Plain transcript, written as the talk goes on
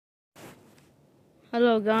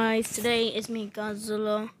Hello guys, today it's me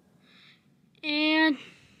Godzilla, and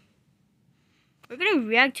we're gonna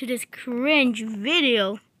react to this cringe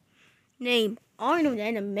video named Arnold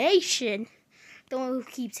Animation, the one who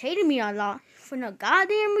keeps hating me a lot for no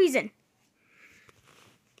goddamn reason.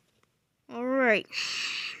 Alright,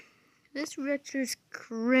 let's react to this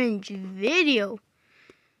cringe video,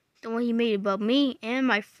 the one he made about me and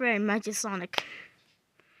my friend Magic Sonic.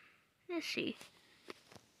 Let's see.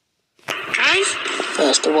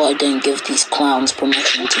 First of all, I didn't give these clowns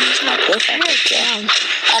permission to use my profile picture.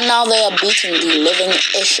 And now they are beating the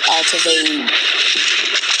living-ish out of a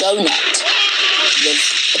donut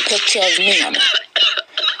with a picture of me on it.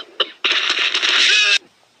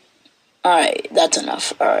 Alright, that's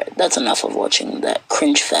enough. Alright, that's enough of watching that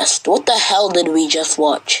cringe fest. What the hell did we just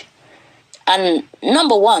watch? And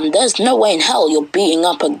number one, there's no way in hell you're beating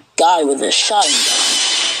up a guy with a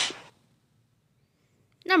shotgun.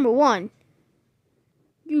 Number one,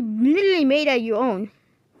 you literally made that your own.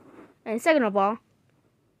 And second of all,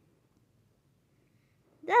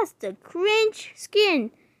 that's the cringe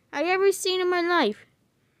skin I've ever seen in my life.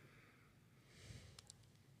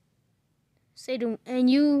 And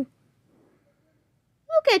you,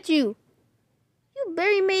 look at you. You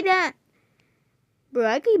barely made that. Bro,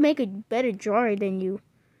 I could make a better drawing than you.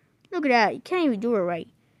 Look at that. You can't even do it right.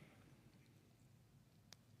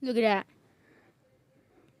 Look at that.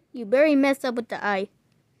 You barely messed up with the eye.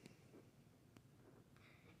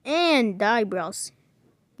 And the eyebrows.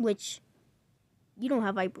 Which, you don't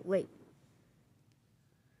have eyebrows. Wait.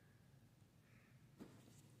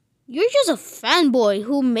 You're just a fanboy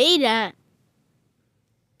who made that.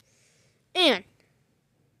 And.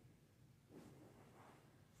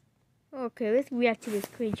 Okay, let's react to this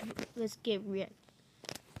cringe. Let's get react.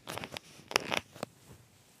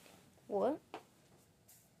 What?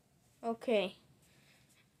 Okay.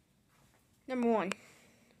 Number one,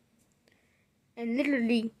 and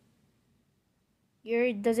literally,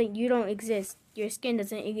 you don't exist. Your skin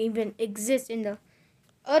doesn't even exist in the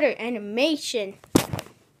other animation.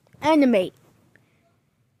 Animate.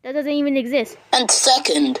 That doesn't even exist. And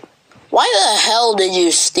second, why the hell did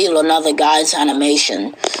you steal another guy's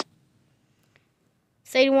animation?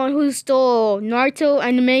 Say the one who stole Naruto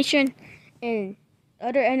animation and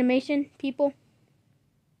other animation people.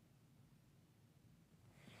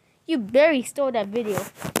 You barely stole that video.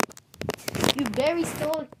 You barely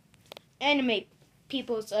stole anime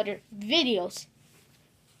people's other videos.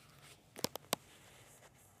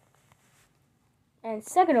 And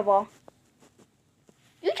second of all,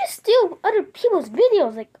 you just steal other people's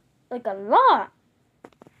videos like a lot.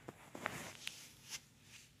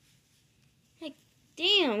 Like,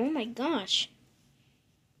 damn, oh my gosh.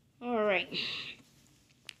 Alright.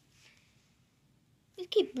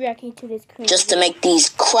 Keep reacting to this cringe just to make these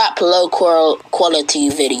crap low quality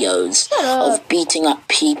videos of beating up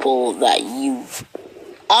people that you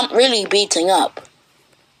aren't really beating up.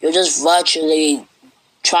 You're just virtually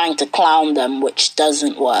trying to clown them, which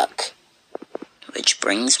doesn't work. Which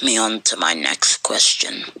brings me on to my next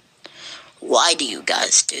question. Why do you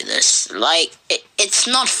guys do this? Like, it's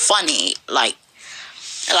not funny. Like.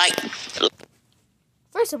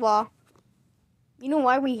 First of all, you know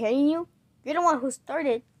why we hating you? You're the one who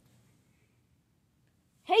started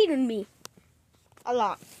hating me a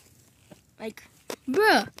lot. Like,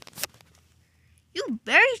 bruh, you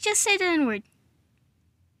barely just said the N-word.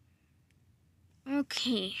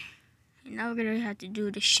 Okay, and now we're gonna have to do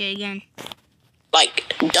this shit again.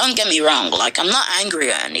 Like, don't get me wrong, like, I'm not angry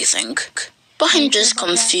or anything, but I'm just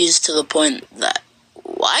confused to the point that,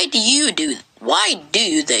 why do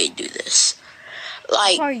they do this?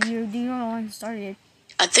 Like, how are you? Do you know when it started?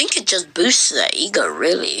 I think it just boosts their ego,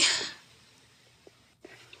 really.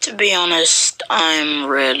 To be honest, I'm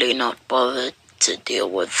really not bothered to deal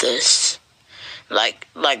with this. Like,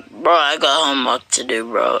 bro, I got homework to do,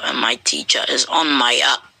 bro, and my teacher is on my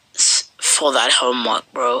ass for that homework,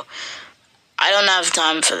 bro. I don't have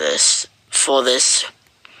time for this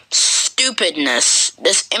stupidness,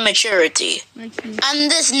 this immaturity,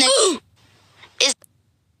 and this is...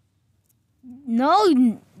 No,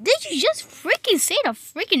 did you just freaking say the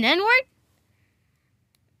freaking N-word?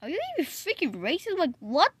 Are you even freaking racist? Like,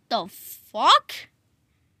 what the fuck?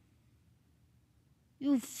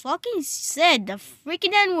 You fucking said the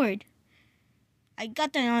freaking N-word. I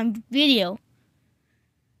got that on video.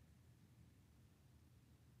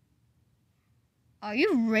 Are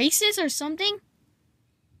you racist or something?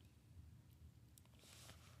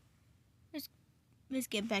 Let's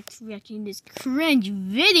get back to reacting to this cringe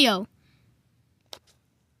video.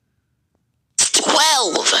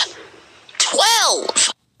 12!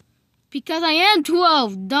 Because I am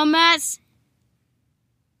 12, dumbass.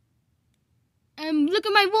 And look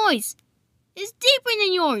at my voice. It's deeper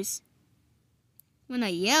than yours. When I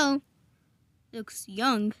yell, it looks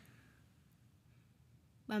young.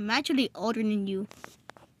 But I'm actually older than you,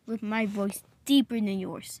 with my voice deeper than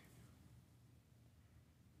yours.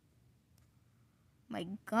 My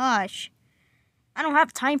gosh. I don't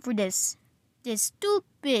have time for this. This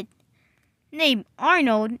stupid name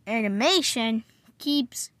Arnold animation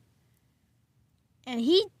keeps, and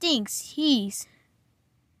he thinks he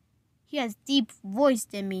has deep voice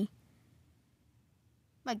than me.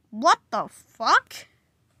 Like, what the fuck?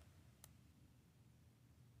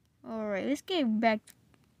 Alright, let's get back.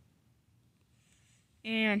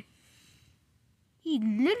 And he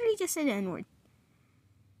literally just said the N-word.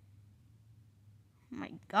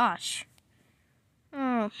 My gosh.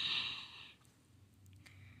 Oh.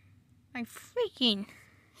 I freaking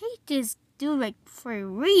hate this dude, like, for a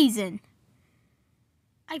reason.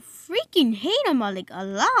 I freaking hate him, like, a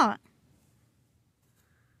lot.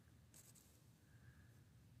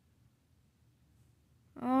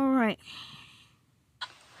 Alright.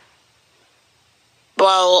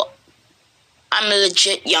 Well, I'm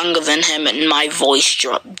legit younger than him and my voice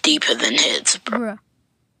dropped deeper than his, bro.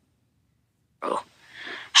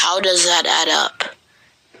 How does that add up?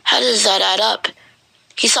 How does that add up?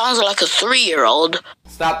 He sounds like a 3-year-old.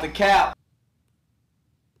 Stop the cap.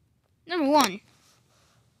 Number 1.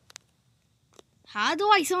 How do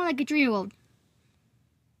I sound like a 3-year-old?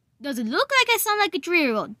 Does it look like I sound like a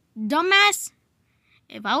 3-year-old? Dumbass.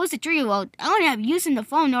 If I was a 3-year-old, I would have using the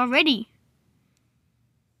phone already.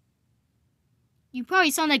 You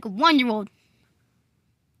probably sound like a 1-year-old.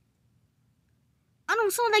 I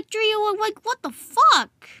don't sound like 3-year-old. Like, what the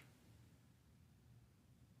fuck?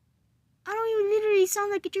 I don't even literally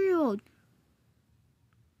sound like a 3-year-old.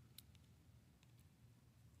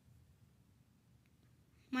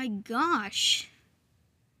 My gosh.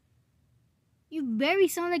 You barely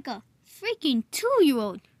sound like a freaking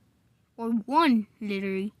 2-year-old. Or 1,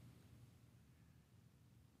 literally.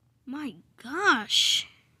 My gosh.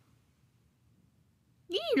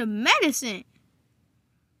 You need a medicine.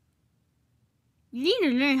 You need to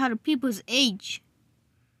learn how to people's age.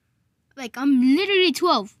 Like, I'm literally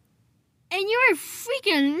 12. And you're a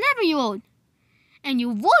freaking 11-year-old. And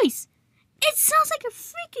your voice, it sounds like a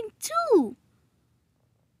freaking 2.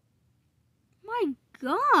 My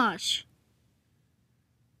gosh.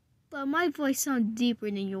 But my voice sounds deeper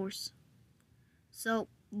than yours. So,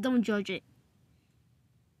 don't judge it.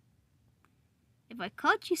 If I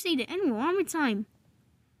caught you say the N-word one more time,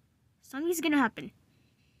 something's gonna happen.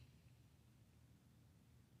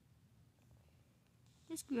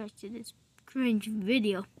 Let's go back to this cringe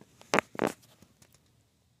video.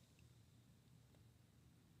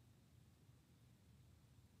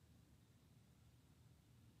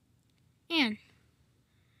 And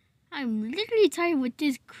I'm literally tired with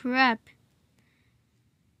this crap.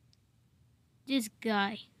 This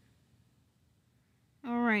guy.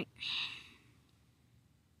 Alright.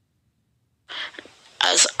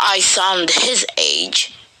 As I sound his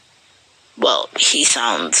age, well, he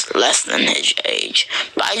sounds less than his age,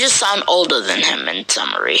 but I just sound older than him in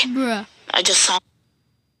summary. Bruh. I just sound...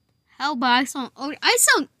 How about I sound older? I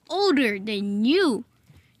sound older than you.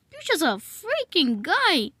 You're just a freaking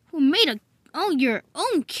guy who made your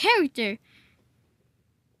own character.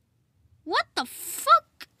 What the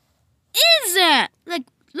fuck is that? Like,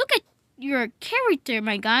 look at your character,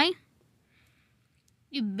 my guy.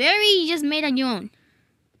 You barely just made on your own.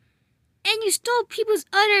 And you stole people's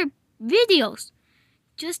other videos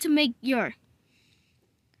just to make your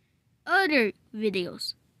other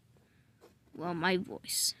videos. Well, my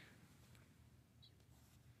voice.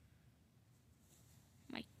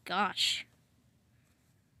 My gosh.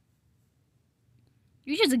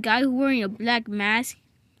 You're just a guy who's wearing a black mask.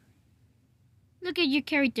 Look at your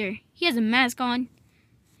character. He has a mask on.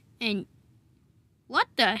 And what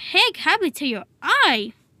the heck happened to your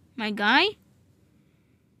eye, my guy?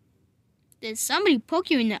 Did somebody poke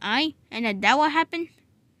you in the eye and that what happened?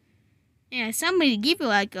 And somebody give you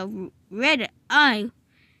like a red eye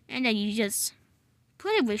and then you just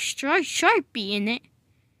put it with Sharpie in it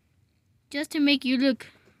just to make you look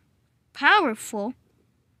powerful.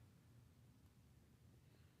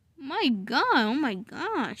 My god, oh my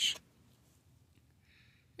gosh.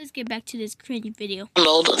 Let's get back to this cringe video. I'm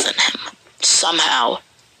older than him, somehow.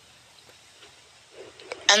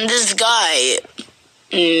 And this guy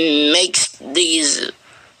makes these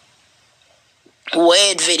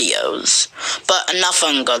weird videos. But enough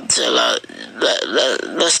on Godzilla.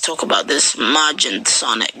 Let's talk about this Margin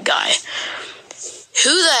Sonic guy. Who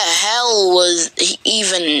the hell was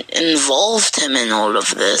even involved him in all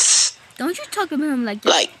of this? Don't you talk about him like that.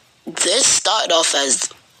 Like, this started off as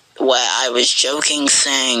where I was joking,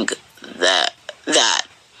 saying that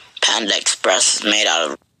Panda Express is made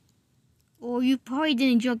out of. Or you probably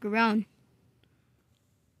didn't joke around.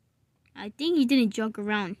 I think you didn't joke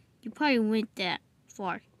around. You probably went that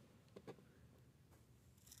far.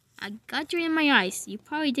 I got you in my eyes. You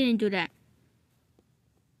probably didn't do that.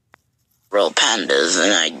 Real pandas,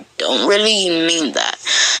 and I don't really mean that.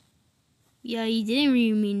 Yeah, you didn't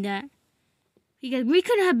really mean that. Because we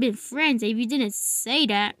couldn't have been friends if you didn't say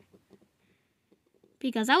that.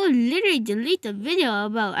 Because I would literally delete the video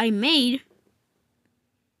about I made.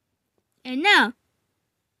 And now,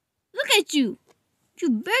 look at you. You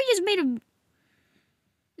barely just made a...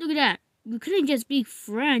 Look at that. We couldn't just be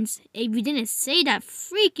friends if you didn't say that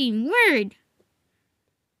freaking word.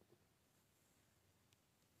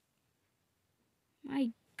 My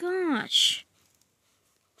gosh.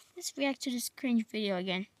 Let's react to this cringe video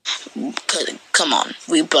again. Come on,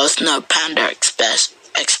 we both know Panda Express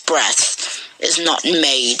is not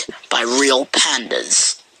made by real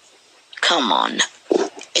pandas. Come on.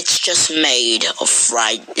 It's just made of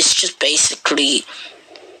fried... It's just basically...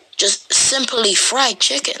 just simply fried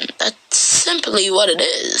chicken. That's simply what it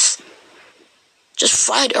is. Just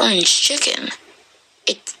fried orange chicken.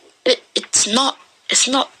 It's not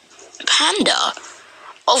panda.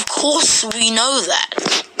 Of course we know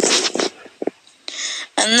that.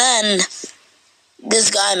 And then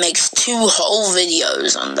this guy makes 2 whole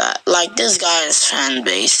videos on that. Like, this guy's fan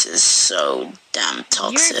base is so damn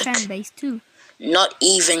toxic. Your fan base too. Not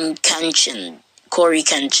even Corey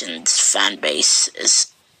Kenshin's fan base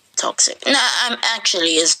is toxic. Nah,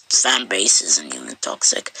 actually his fan base isn't even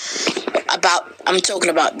toxic. I'm talking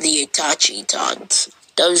about the Itachi Tods.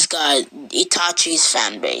 Those guys, Itachi's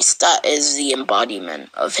fan base, that is the embodiment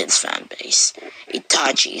of his fan base.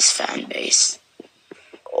 Itachi's fan base.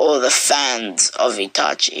 Or the fans of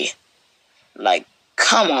Itachi. Like,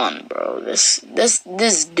 come on, bro. This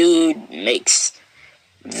dude makes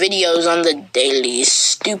videos on the daily,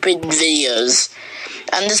 stupid videos.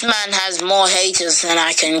 And this man has more haters than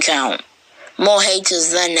I can count. More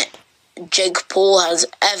haters than Jake Paul has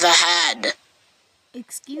ever had.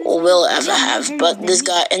 Or will ever have. But this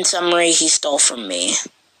guy, in summary, he stole from me.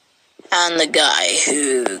 And the guy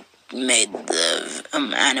who made the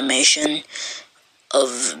animation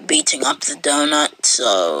of beating up the donut.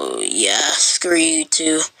 So, yeah, screw you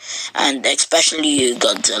too. And especially you,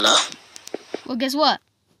 Godzilla. Well, guess what?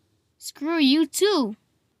 Screw you too.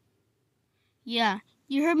 Yeah,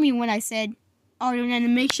 you heard me when I said audio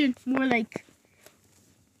animation. More like,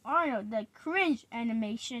 I don't know, the cringe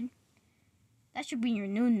animation. That should be your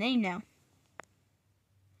new name now.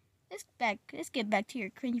 Let's get back to your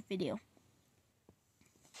cringe video.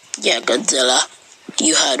 Yeah, Godzilla,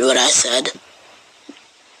 you heard what I said.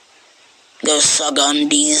 Go suck on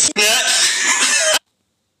these.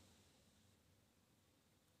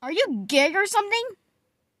 Are you gay or something?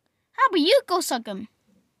 How about you go suck him?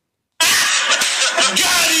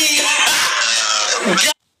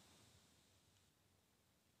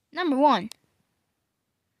 Number 1.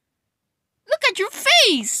 Look at your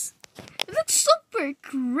face! It looks super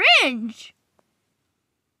cringe!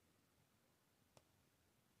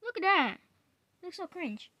 Look at that. It looks so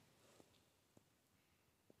cringe.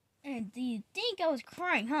 And do you think I was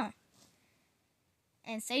crying, huh?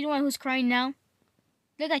 And say the one who's crying now.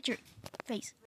 Look at your face.